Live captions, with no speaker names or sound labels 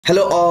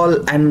Hello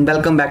all and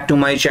welcome back to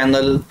my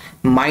channel.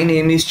 My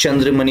name is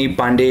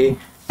Pandey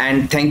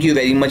and thank you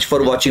very much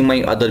for watching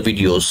my other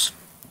videos.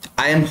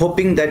 I am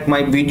hoping that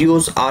my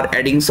videos are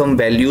adding some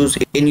values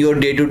in your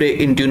day-to-day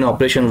Intune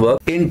operation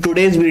work. In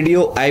today's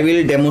video, I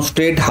will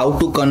demonstrate how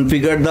to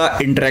configure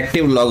the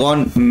interactive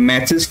logon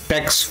message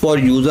text for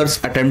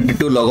users attempting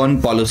to log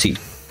on policy.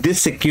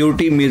 This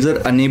security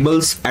measure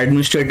enables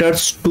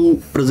administrators to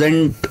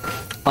present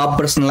a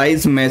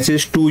personalized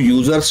message to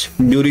users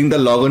during the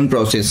login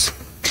process.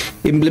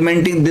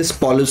 Implementing this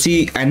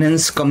policy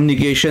enhances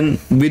communication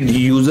with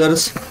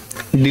users,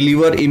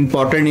 deliver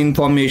important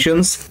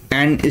informations,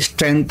 and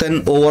strengthen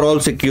overall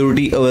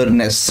security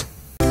awareness.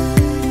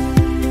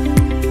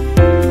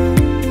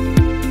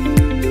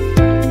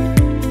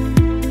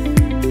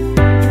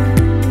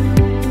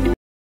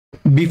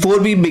 Before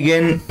we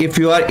begin, if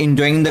you are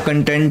enjoying the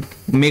content,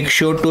 make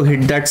sure to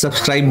hit that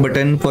subscribe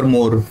button for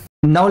more.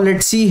 Now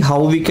let's see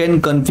how we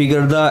can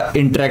configure the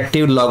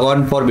interactive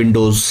logon for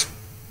Windows.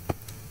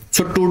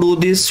 So to do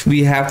this,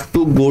 we have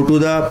to go to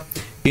the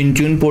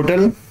Intune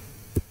portal,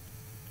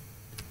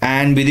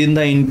 and within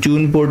the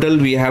Intune portal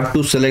we have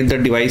to select the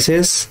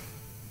devices,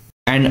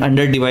 and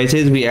under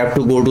devices we have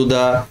to go to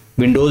the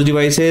Windows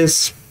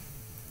devices,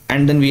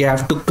 and then we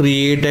have to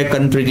create a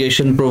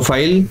configuration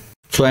profile.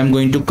 So I'm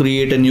going to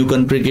create a new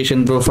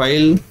configuration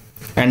profile,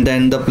 and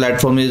then the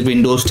platform is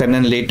Windows 10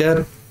 and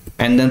later,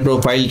 and then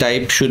profile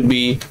type should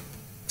be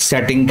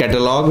setting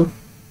catalog,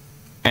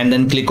 and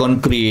then click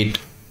on create.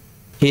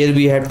 Here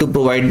we have to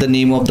provide the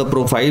name of the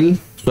profile.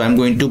 So I'm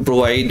going to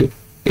provide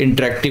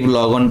interactive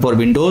logon for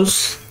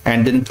Windows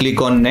and then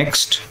click on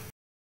next.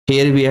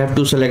 Here we have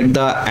to select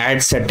the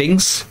add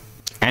settings,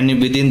 and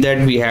within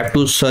that we have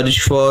to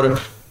search for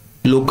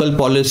local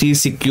policy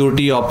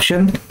security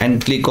option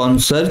and click on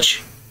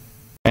search.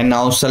 And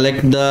now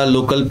select the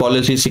local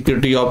policy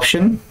security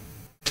option,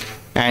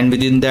 and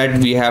within that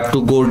we have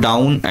to go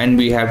down and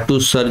we have to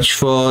search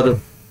for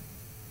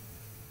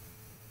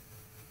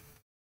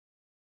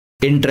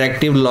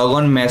interactive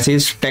logon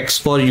message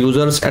text for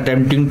users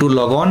attempting to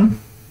log on,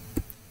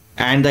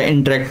 and the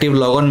interactive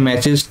logon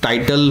message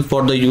title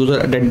for the user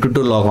attempting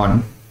to log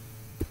on.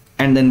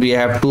 And then we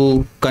have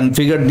to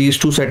configure these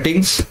two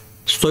settings.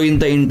 So in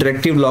the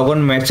interactive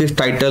logon message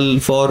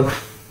title for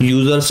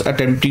users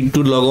attempting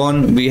to log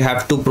on, we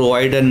have to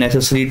provide a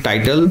necessary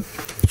title.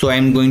 So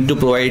I'm going to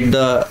provide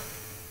the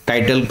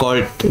title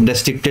called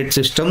restricted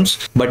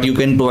systems, but you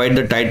can provide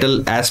the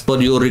title as per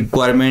your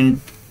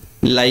requirement.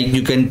 Like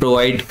you can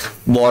provide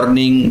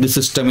warning, the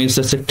system is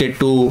restricted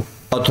to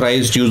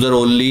authorized user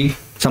only,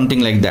 something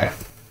like that.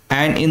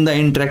 And in the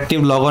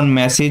interactive logon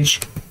message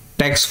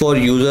text for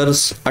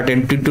users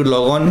attempting to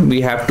log on,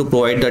 we have to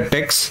provide the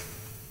text.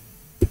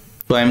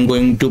 So I'm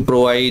going to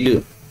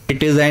provide,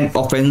 it is an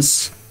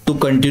offense to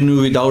continue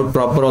without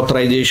proper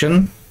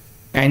authorization,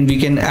 and we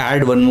can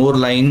add one more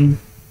line.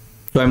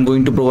 So I'm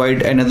going to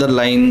provide another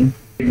line,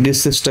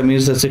 this system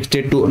is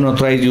restricted to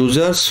unauthorized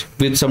users,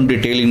 with some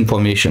detailed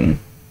information.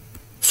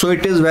 So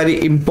it is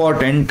very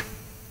important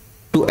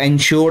to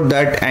ensure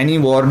that any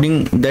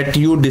warning that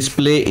you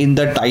display in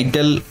the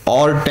title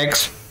or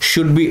text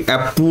should be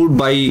approved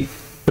by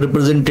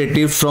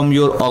representatives from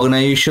your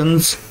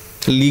organization's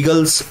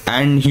legals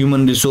and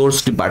human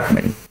resource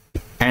department.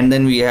 And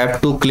then we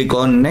have to click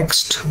on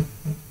next.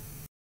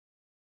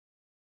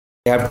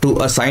 We have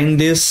to assign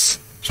this.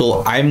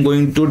 So I'm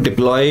going to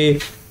deploy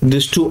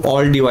this to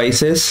all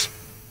devices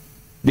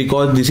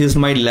because this is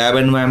my lab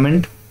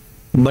environment.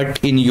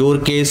 But in your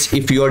case,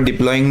 if you are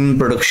deploying in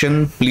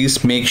production,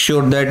 please make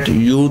sure that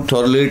you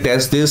thoroughly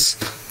test this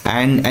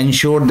and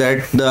ensure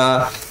that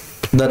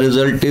the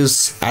result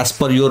is as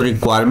per your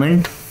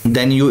requirement.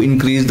 Then you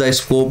increase the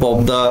scope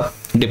of the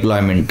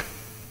deployment,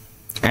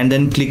 and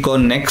then click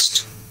on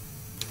next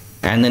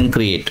and then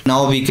create.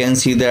 Now we can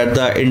see that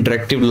the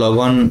interactive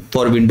logon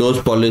for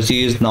Windows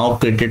policy is now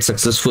created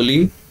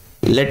successfully.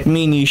 Let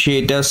me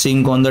initiate a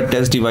sync on the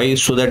test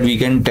device so that we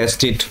can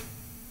test it.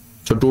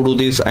 So to do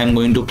this, I'm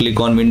going to click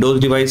on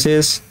Windows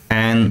devices,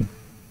 and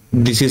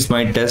this is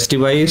my test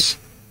device.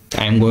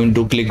 I'm going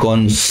to click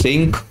on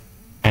sync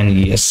and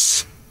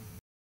yes.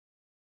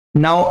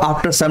 Now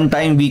after some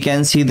time we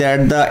can see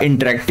that the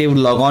interactive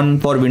logon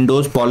for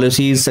Windows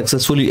policy is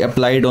successfully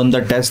applied on the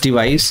test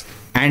device,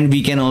 and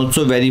we can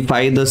also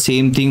verify the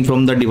same thing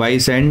from the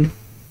device end.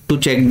 To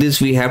check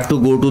this, we have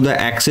to go to the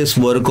Access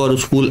Work or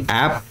School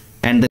app,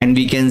 and then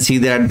we can see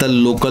that the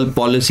local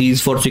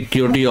policies for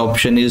security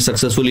option is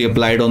successfully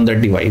applied on that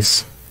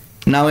device.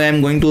 Now I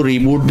am going to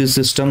reboot this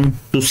system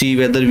to see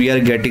whether we are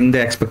getting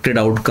the expected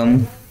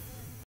outcome.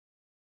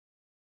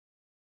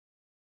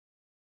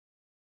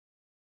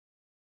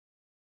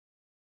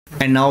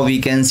 And now we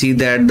can see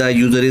that the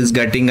user is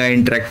getting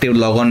an interactive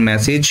logon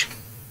message,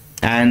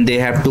 and they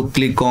have to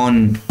click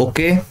on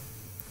OK,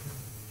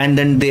 and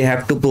then they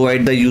have to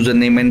provide the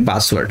username and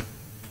password.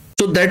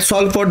 So that's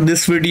all for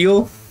this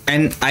video,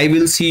 and I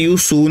will see you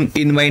soon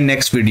in my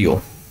next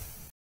video.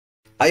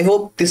 I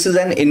hope this is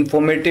an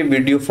informative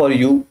video for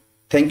you.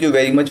 Thank you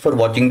very much for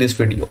watching this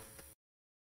video.